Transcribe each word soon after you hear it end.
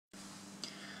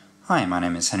Hi, my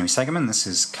name is Henry Segerman. This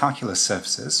is Calculus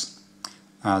Surfaces.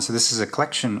 So this is a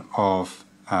collection of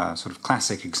sort of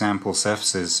classic example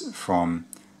surfaces from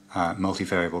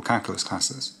multivariable calculus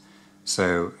classes.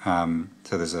 So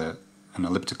there's an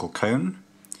elliptical cone,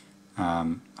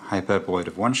 hyperboloid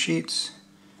of one sheet,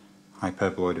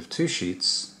 hyperboloid of two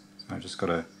sheets. So I've just got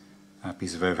a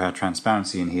piece of overhead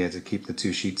transparency in here to keep the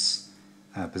two sheets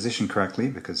positioned correctly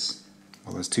because,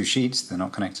 well, there's two sheets, they're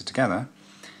not connected together.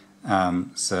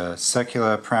 It's a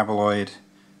circular paraboloid,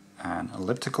 an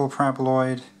elliptical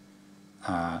paraboloid,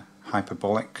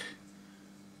 hyperbolic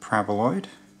paraboloid,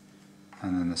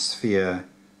 and then the sphere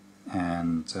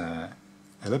and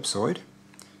ellipsoid.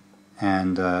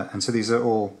 And so these are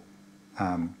all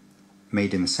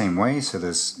made in the same way. So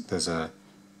there's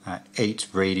 8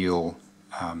 radial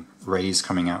rays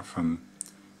coming out from,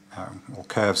 or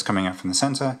curves coming out from the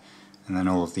center, and then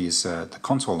all of these the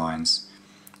contour lines.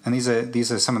 And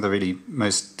these are some of the really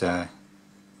most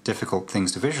difficult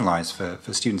things to visualize for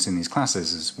students in these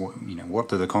classes. Is what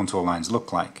do the contour lines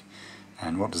look like,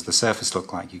 and what does the surface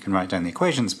look like? You can write down the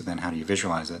equations, but then how do you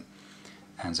visualize it?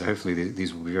 And so hopefully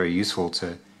these will be very useful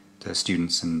to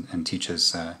students and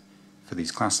teachers for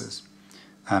these classes.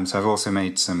 So I've also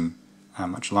made some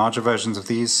much larger versions of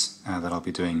these that I'll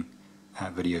be doing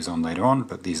videos on later on,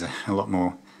 but these are a lot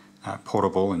more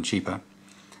portable and cheaper.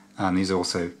 These are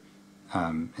also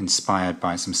inspired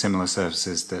by some similar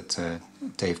surfaces that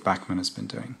Dave Bachman has been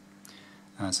doing.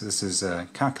 So this is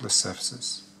calculus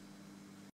surfaces.